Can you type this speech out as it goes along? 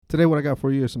Today, what I got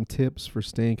for you are some tips for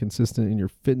staying consistent in your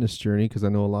fitness journey, because I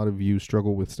know a lot of you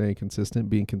struggle with staying consistent,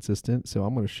 being consistent. So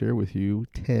I'm going to share with you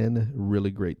 10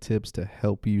 really great tips to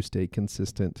help you stay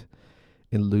consistent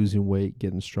in losing weight,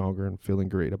 getting stronger, and feeling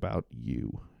great about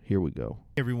you. Here we go.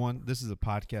 Hey everyone, this is a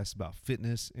podcast about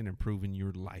fitness and improving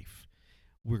your life.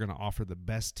 We're going to offer the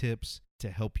best tips to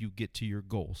help you get to your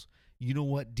goals. You know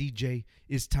what, DJ?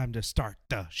 It's time to start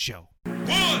the show.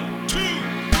 1, 2,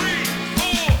 3,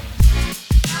 4.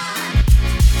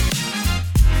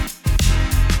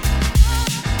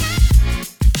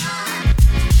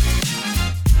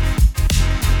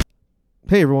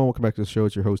 Hey everyone, welcome back to the show.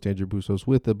 It's your host, Andrew Bustos,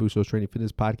 with the Bustos Training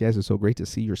Fitness Podcast. It's so great to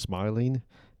see your smiling,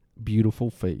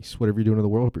 beautiful face. Whatever you're doing in the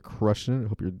world, I hope you're crushing it. I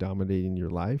hope you're dominating your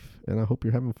life, and I hope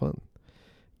you're having fun.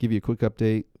 Give you a quick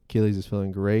update. Achilles is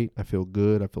feeling great. I feel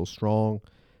good. I feel strong.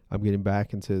 I'm getting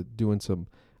back into doing some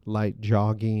light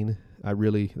jogging.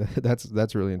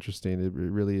 That's really interesting. It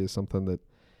really is something that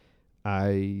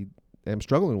I am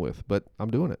struggling with, but I'm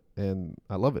doing it, and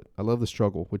I love it. I love the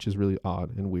struggle, which is really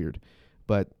odd and weird,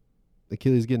 but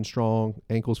Achilles getting strong,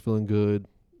 ankles feeling good,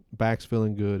 back's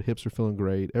feeling good, hips are feeling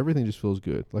great. Everything just feels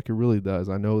good, like it really does.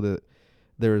 I know that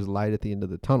there is light at the end of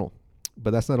the tunnel,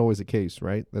 but that's not always the case,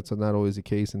 right? That's not always the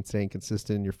case in staying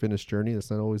consistent in your fitness journey.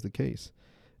 That's not always the case.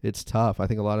 It's tough. I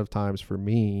think a lot of times for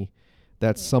me,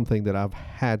 that's something that I've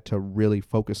had to really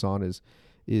focus on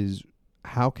is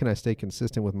how can I stay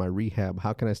consistent with my rehab?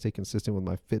 How can I stay consistent with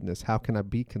my fitness? How can I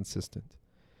be consistent?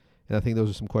 And I think those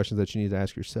are some questions that you need to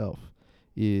ask yourself.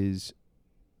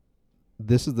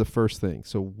 This is the first thing.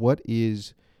 So what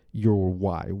is your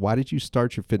why? Why did you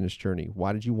start your fitness journey?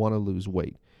 Why did you want to lose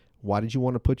weight? Why did you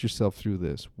want to put yourself through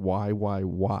this? Why?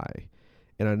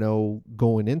 And I know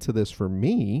going into this for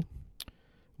me,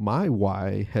 my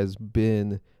why has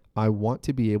been I want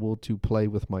to be able to play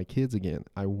with my kids again.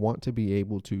 I want to be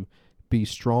able to be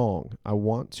strong. I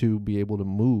want to be able to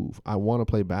move. I want to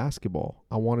play basketball.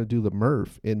 I want to do the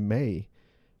Murph in May.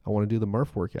 I want to do the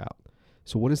Murph workout.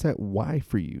 So what is that why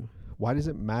for you? Why does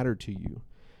it matter to you?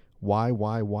 Why?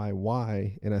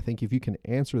 And I think if you can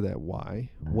answer that why,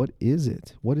 what is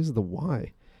it? What is the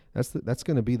why? That's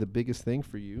going to be the biggest thing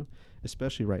for you,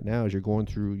 especially right now as you're going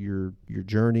through your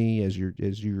journey, as you're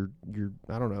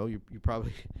I don't know, you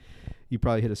probably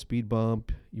hit a speed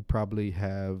bump. You probably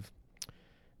have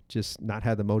just not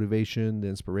had the motivation, the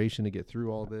inspiration to get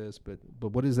through all this. But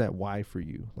what is that why for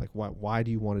you? Like why do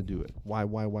you want to do it? Why?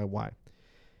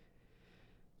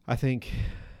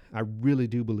 I really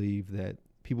do believe that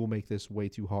people make this way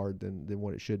too hard than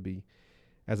what it should be.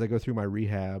 As I go through my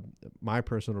rehab, my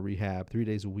personal rehab, 3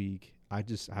 days a week,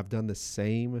 I've done the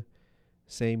same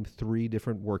 3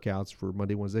 different workouts for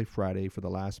Monday, Wednesday, Friday for the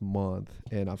last month,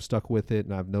 and I've stuck with it,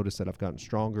 and I've noticed that I've gotten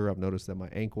stronger. I've noticed that my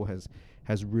ankle has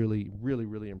really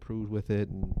improved with it,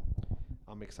 and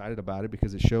I'm excited about it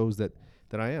because it shows that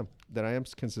I am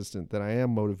consistent, that I am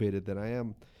motivated, that I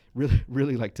am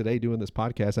really like today doing this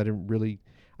podcast. I didn't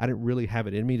really have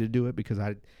it in me to do it because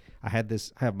I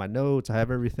have my notes, I have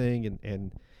everything,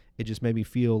 and it just made me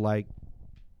feel like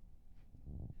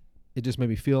I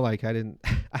didn't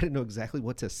know exactly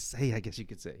what to say, I guess you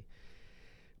could say.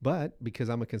 But because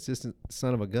I'm a consistent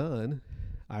son of a gun,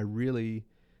 I really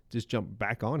just jumped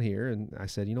back on here and I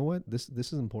said, you know what, this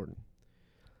is important.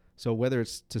 So whether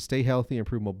it's to stay healthy,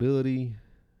 improve mobility,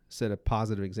 set a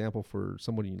positive example for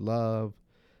someone you love,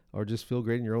 or just feel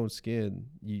great in your own skin,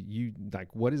 you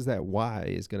like, what is that why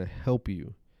is going to help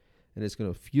you, and it's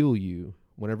going to fuel you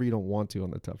whenever you don't want to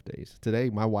on the tough days. Today,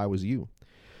 my why was you.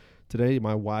 Today,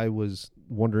 my why was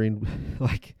wondering,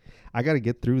 like, I got to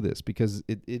get through this because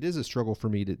it is a struggle for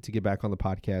me to get back on the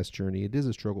podcast journey. It is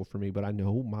a struggle for me, but I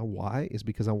know my why is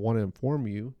because I want to inform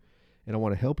you and I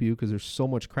want to help you because there's so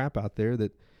much crap out there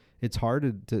that it's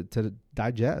hard to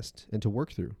digest and to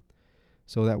work through.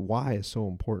 So that why is so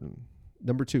important.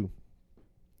 Number 2,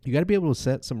 you got to be able to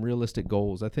set some realistic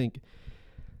goals. I think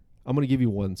I'm going to give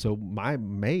you one. So my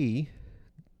May,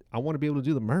 I want to be able to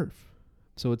do the Murph.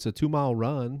 So it's a 2-mile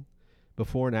run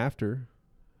before and after.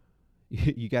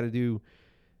 You got to do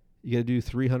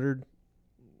 300.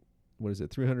 What is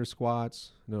it? 300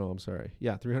 squats. No, I'm sorry.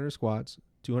 Yeah, 300 squats,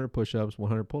 200 push-ups,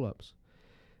 100 pull-ups.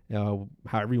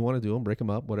 However you want to do them, break them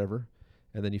up, whatever.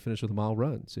 And then you finish with a mile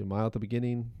run. So a mile at the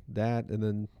beginning, and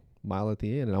then mile at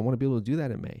the end. And I want to be able to do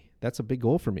that in May. That's a big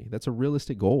goal for me. That's a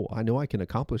realistic goal. I know I can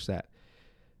accomplish that.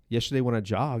 Yesterday when I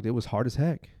jogged, it was hard as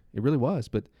heck. It really was.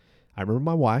 But I remember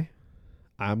my why.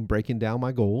 I'm breaking down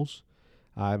my goals.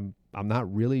 I'm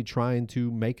not really trying to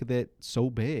make that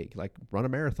so big, like run a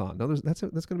marathon. No, that's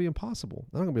going to be impossible.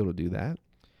 I'm not going to be able to do that.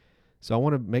 So I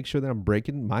want to make sure that I'm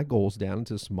breaking my goals down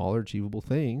into smaller, achievable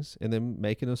things and then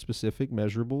making them specific,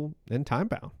 measurable, and time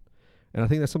bound. And I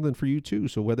think that's something for you too.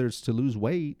 So whether it's to lose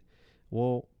weight,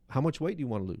 well, how much weight do you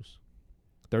want to lose?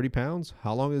 30 pounds?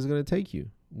 How long is it going to take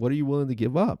you? What are you willing to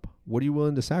give up? What are you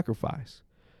willing to sacrifice?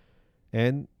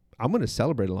 And I'm going to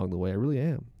celebrate along the way. I really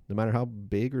am. No matter how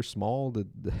big or small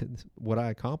what I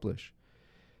accomplish.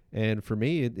 And for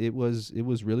me, it was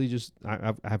really just,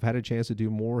 I've had a chance to do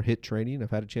more HIIT training.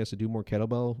 I've had a chance to do more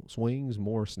kettlebell swings,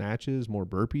 more snatches, more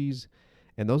burpees.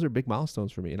 And those are big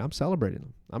milestones for me. And I'm celebrating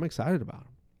them. I'm excited about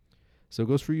them. So it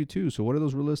goes for you too. So what are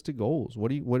those realistic goals?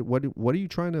 What are you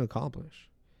trying to accomplish?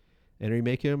 And are you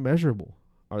making them measurable?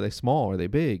 Are they small? Are they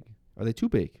big? Are they too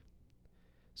big?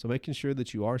 So making sure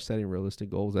that you are setting realistic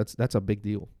goals, that's a big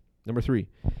deal. Number 3,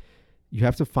 you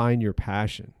have to find your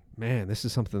passion. Man, this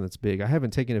is something that's big. I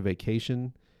haven't taken a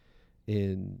vacation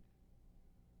in,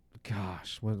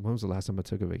 gosh, when was the last time I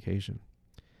took a vacation?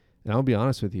 And I'll be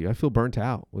honest with you, I feel burnt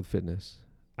out with fitness.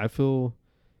 I feel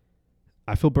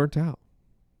burnt out.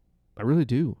 I really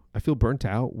do. I feel burnt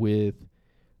out with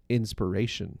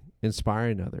inspiration,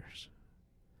 inspiring others.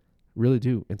 Really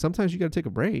do. And sometimes you got to take a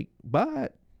break,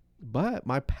 but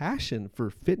my passion for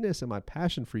fitness and my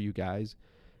passion for you guys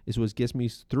is what gets me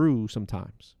through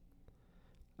sometimes.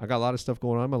 I got a lot of stuff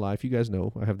going on in my life. You guys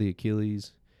know I have the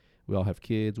Achilles. We all have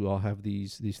kids. We all have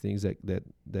these things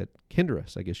that hinder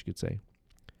us, I guess you could say.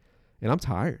 And I'm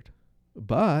tired.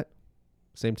 But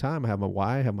same time, I have my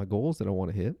why, I have my goals that I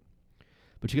want to hit.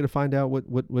 But you got to find out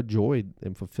what joy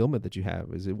and fulfillment that you have.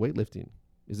 Is it weightlifting?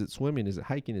 Is it swimming? Is it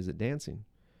hiking? Is it dancing?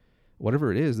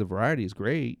 Whatever it is, the variety is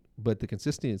great, but the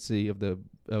consistency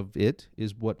of it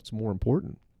is what's more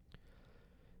important.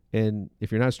 And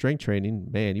if you're not strength training,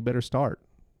 man, you better start.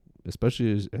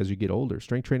 Especially as you get older.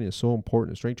 Strength training is so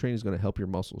important. Strength training is going to help your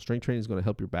muscles. Strength training is going to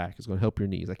help your back. It's going to help your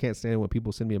knees. I can't stand when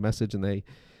people send me a message and they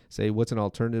say, what's an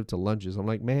alternative to lunges? I'm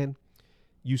like, man,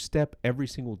 you step every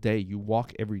single day. You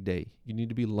walk every day. You need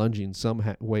to be lunging some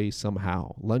way,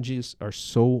 somehow. Lunges are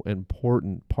so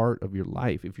important part of your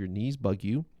life. If your knees bug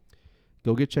you,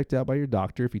 go get checked out by your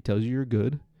doctor. If he tells you you're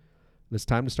good, it's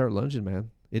time to start lunging, man.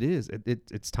 It is.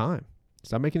 It's time.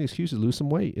 Stop making excuses. Lose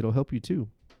some weight. It'll help you too.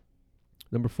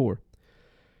 Number 4,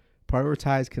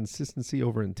 prioritize consistency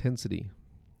over intensity.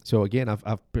 So again,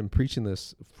 I've been preaching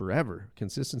this forever.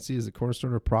 Consistency is the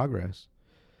cornerstone of progress.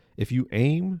 If you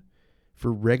aim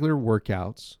for regular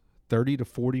workouts, 30 to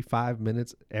 45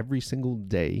 minutes every single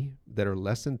day that are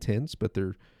less intense, but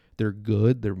they're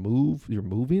good, you're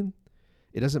moving,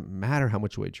 it doesn't matter how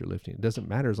much weight you're lifting. It doesn't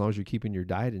matter as long as you're keeping your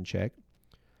diet in check.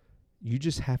 You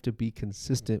just have to be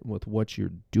consistent with what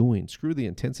you're doing. Screw the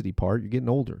intensity part. You're getting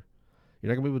older. You're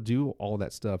not going to be able to do all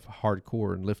that stuff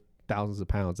hardcore and lift thousands of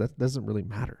pounds. That doesn't really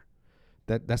matter.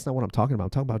 That's not what I'm talking about. I'm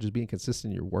talking about just being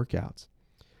consistent in your workouts.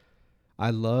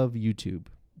 I love YouTube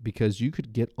because you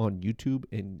could get on YouTube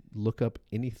and look up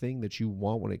anything that you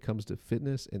want when it comes to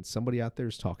fitness, and somebody out there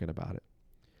is talking about it.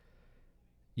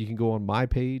 You can go on my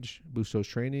page, Bustos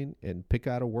Training, and pick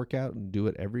out a workout and do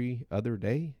it every other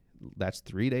day. That's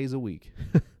 3 days a week.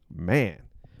 Man,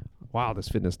 wow, this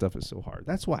fitness stuff is so hard.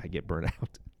 That's why I get burnt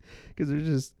out. Because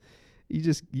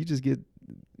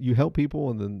you help people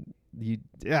and then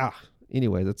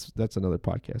anyway, that's another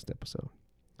podcast episode.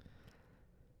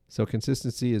 So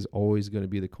consistency is always going to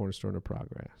be the cornerstone of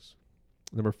progress.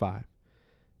 Number 5,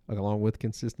 along with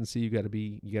consistency, you got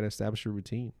to establish a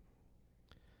routine.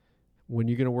 When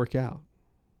you're going to work out,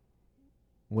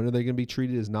 when are they going to be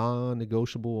treated as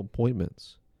non-negotiable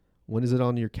appointments? When is it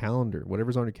on your calendar?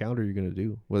 Whatever's on your calendar, you're going to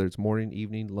do, whether it's morning,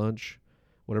 evening, lunch,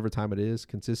 whatever time it is.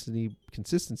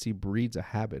 Consistency breeds a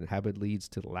habit. Habit leads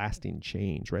to lasting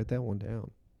change. Write that one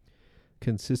down.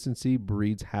 Consistency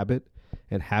breeds habit,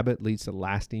 and habit leads to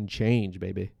lasting change,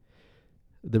 baby.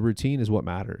 The routine is what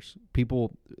matters.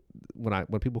 People, when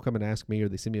people come and ask me or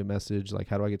they send me a message like,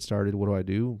 how do I get started? What do I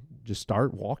do? Just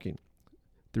start walking.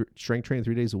 Strength train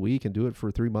 3 days a week and do it for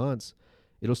 3 months.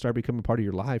 It'll start becoming part of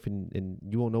your life, and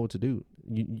you won't know what to do.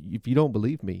 If you don't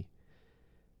believe me,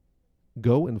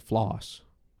 go and floss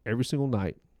every single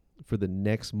night for the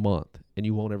next month, and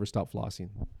you won't ever stop flossing.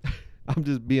 I'm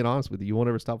just being honest with you. You won't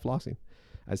ever stop flossing.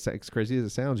 As crazy as it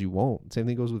sounds, you won't. Same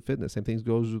thing goes with fitness. Same thing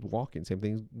goes with walking. Same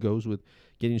thing goes with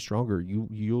getting stronger.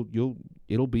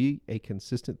 It'll be a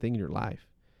consistent thing in your life.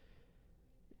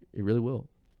 It really will.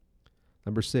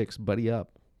 Number 6, buddy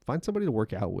up. Find somebody to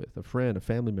work out with, a friend, a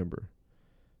family member,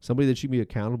 somebody that you can be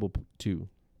accountable to,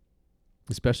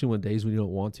 especially when days when you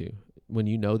don't want to, when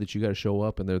you know that you got to show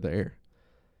up and they're there.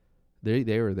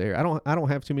 They are there. I don't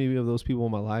have too many of those people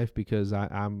in my life because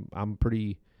I'm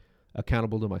pretty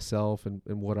accountable to myself and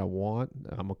what I want.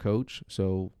 I'm a coach,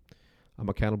 so I'm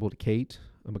accountable to Kate.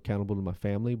 I'm accountable to my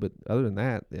family. But other than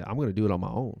that, I'm going to do it on my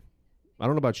own. I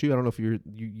don't know about you. I don't know if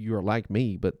you're like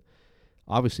me, but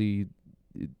obviously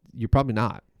you're probably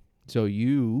not. So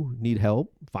you need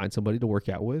help. Find somebody to work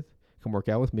out with. Come work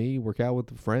out with me. Work out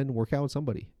with a friend. Work out with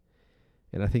somebody.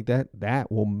 And I think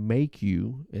that will make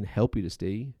you and help you to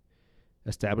stay.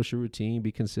 Establish a routine.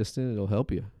 Be consistent. It'll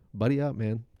help you. Buddy up,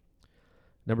 man.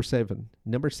 Number seven.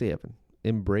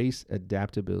 Embrace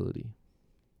adaptability.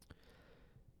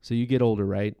 So you get older,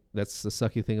 right? That's the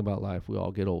sucky thing about life. We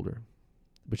all get older.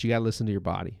 But you got to listen to your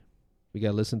body. You got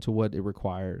to listen to what it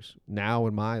requires. Now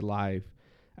in my life,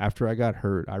 after I got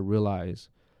hurt, I realized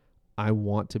I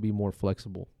want to be more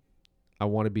flexible. I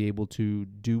want to be able to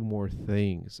do more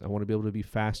things. I want to be able to be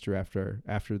faster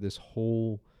after this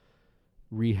whole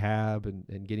rehab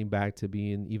and getting back to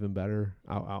being even better.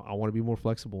 I want to be more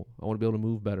flexible. I want to be able to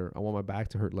move better. I want my back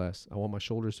to hurt less. I want my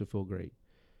shoulders to feel great.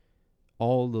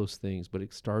 All those things, but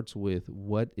it starts with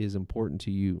what is important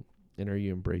to you, and are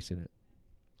you embracing it?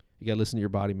 You got to listen to your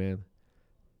body, man.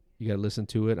 You got to listen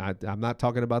to it. I'm not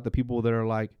talking about the people that are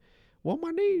like, well,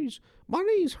 my knees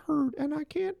hurt and I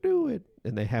can't do it.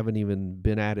 And they haven't even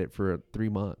been at it for 3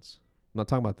 months. I'm not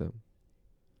talking about them.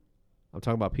 I'm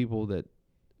talking about people that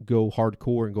go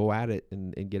hardcore and go at it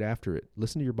and get after it.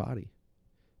 Listen to your body.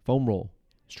 Foam roll.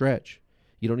 Stretch.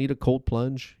 You don't need a cold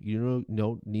plunge. You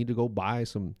don't need to go buy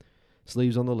some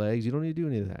sleeves on the legs. You don't need to do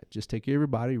any of that. Just take care of your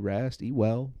body, rest, eat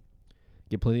well,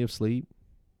 get plenty of sleep,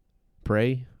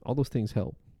 pray. All those things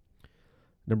help.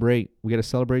 Number 8, we got to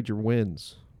celebrate your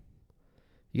wins.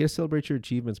 You got to celebrate your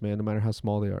achievements, man, no matter how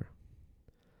small they are.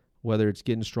 Whether it's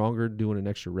getting stronger, doing an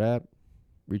extra rep,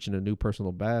 reaching a new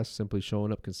personal best, simply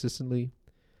showing up consistently.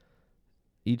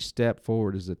 Each step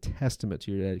forward is a testament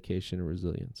to your dedication and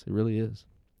resilience. It really is.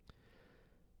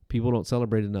 People don't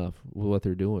celebrate enough with what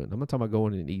they're doing. I'm not talking about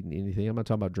going and eating anything. I'm not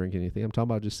talking about drinking anything. I'm talking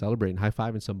about just celebrating,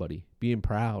 high-fiving somebody, being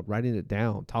proud, writing it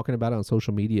down, talking about it on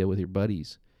social media with your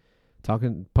buddies,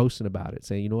 posting about it,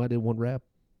 saying, you know what, I did 1 rep,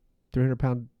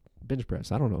 300-pound bench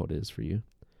press. I don't know what it is for you,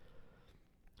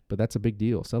 but that's a big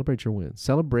deal. Celebrate your wins.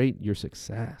 Celebrate your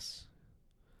success.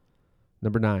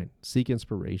 Number 9, seek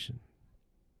inspiration.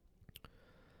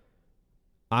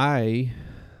 I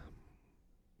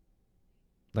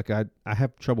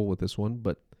have trouble with this one,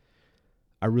 but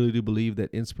I really do believe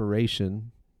that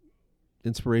inspiration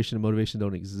and motivation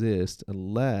don't exist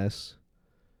unless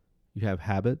you have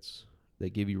habits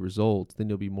that give you results. Then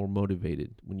you'll be more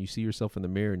motivated. When you see yourself in the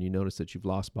mirror and you notice that you've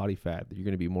lost body fat, that you're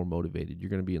going to be more motivated. You're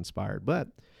going to be inspired. But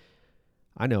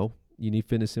I know you need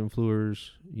fitness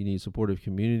influencers, you need supportive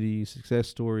communities, success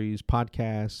stories,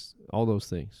 podcasts, all those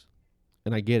things.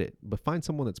 And I get it, but find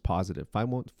someone that's positive.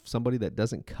 Find somebody that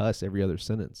doesn't cuss every other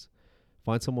sentence.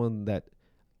 Find someone that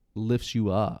lifts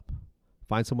you up.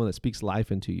 Find someone that speaks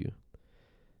life into you.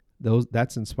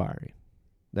 That's inspiring.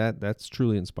 That's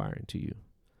truly inspiring to you.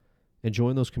 And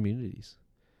join those communities.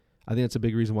 I think that's a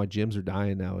big reason why gyms are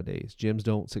dying nowadays. Gyms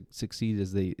don't succeed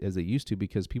as they used to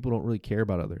because people don't really care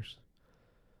about others.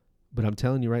 But I'm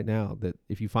telling you right now that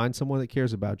if you find someone that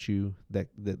cares about you,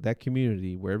 that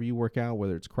community, wherever you work out,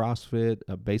 whether it's CrossFit,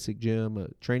 a basic gym, a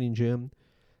training gym,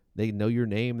 they know your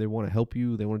name. They want to help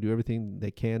you. They want to do everything they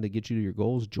can to get you to your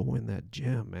goals. Join that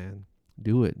gym, man.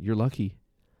 Do it. You're lucky.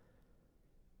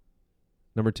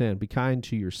 Number 10, be kind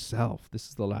to yourself. This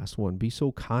is the last one. Be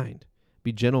so kind.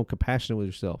 Be gentle and compassionate with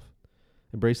yourself.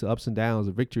 Embrace the ups and downs,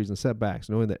 the victories and setbacks,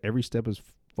 knowing that every step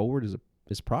forward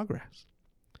is progress.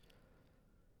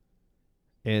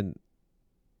 And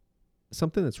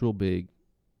something that's real big,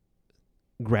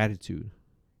 gratitude.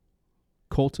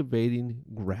 Cultivating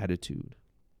gratitude.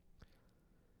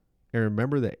 And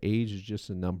remember that age is just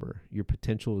a number. Your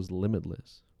potential is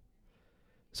limitless.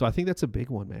 So I think that's a big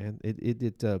one, man.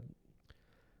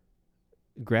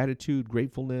 Gratitude,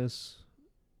 gratefulness,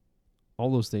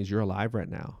 all those things. You're alive right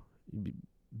now.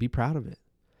 Be proud of it.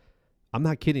 I'm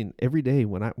not kidding. Every day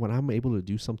when I'm able to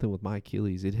do something with my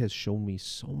Achilles, it has shown me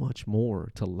so much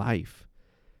more to life.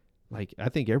 Like, I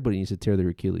think everybody needs to tear their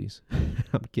Achilles.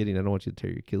 I'm kidding. I don't want you to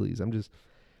tear your Achilles.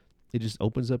 It just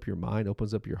opens up your mind,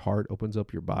 opens up your heart, opens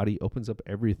up your body, opens up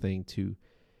everything to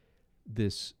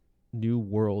this new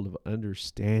world of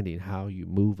understanding how you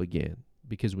move again.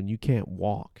 Because when you can't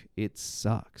walk, it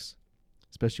sucks,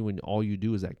 especially when all you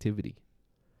do is activity.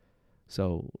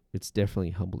 So it's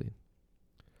definitely humbling.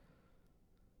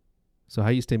 So how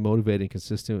you stay motivated and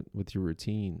consistent with your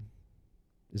routine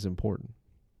is important.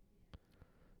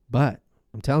 But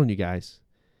I'm telling you guys,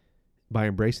 by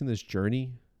embracing this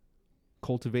journey,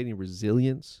 cultivating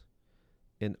resilience,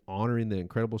 and honoring the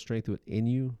incredible strength within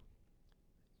you,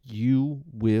 you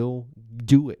will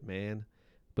do it, man.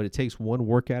 But it takes one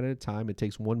workout at a time. It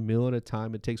takes one meal at a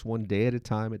time. It takes one day at a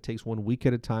time. It takes 1 week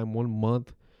at a time, 1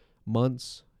 month,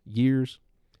 months, years.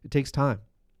 It takes time.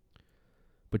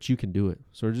 But you can do it.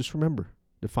 So just remember,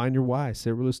 define your why,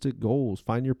 set realistic goals,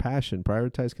 find your passion,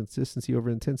 prioritize consistency over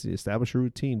intensity, establish a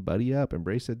routine, buddy up,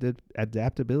 embrace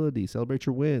adaptability, celebrate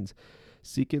your wins,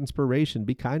 seek inspiration,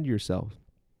 be kind to yourself.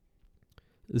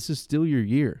 This is still your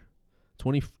year.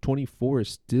 2024 is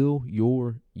still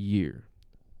your year.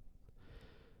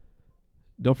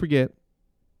 Don't forget,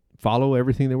 follow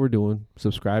everything that we're doing.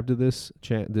 Subscribe to this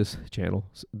channel,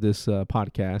 this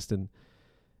podcast, and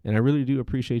I really do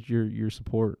appreciate your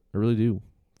support. I really do.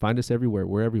 Find us everywhere.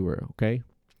 We're everywhere, okay?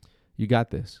 You got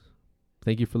this.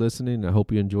 Thank you for listening. I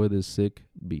hope you enjoy this sick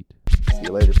beat. See you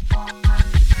later.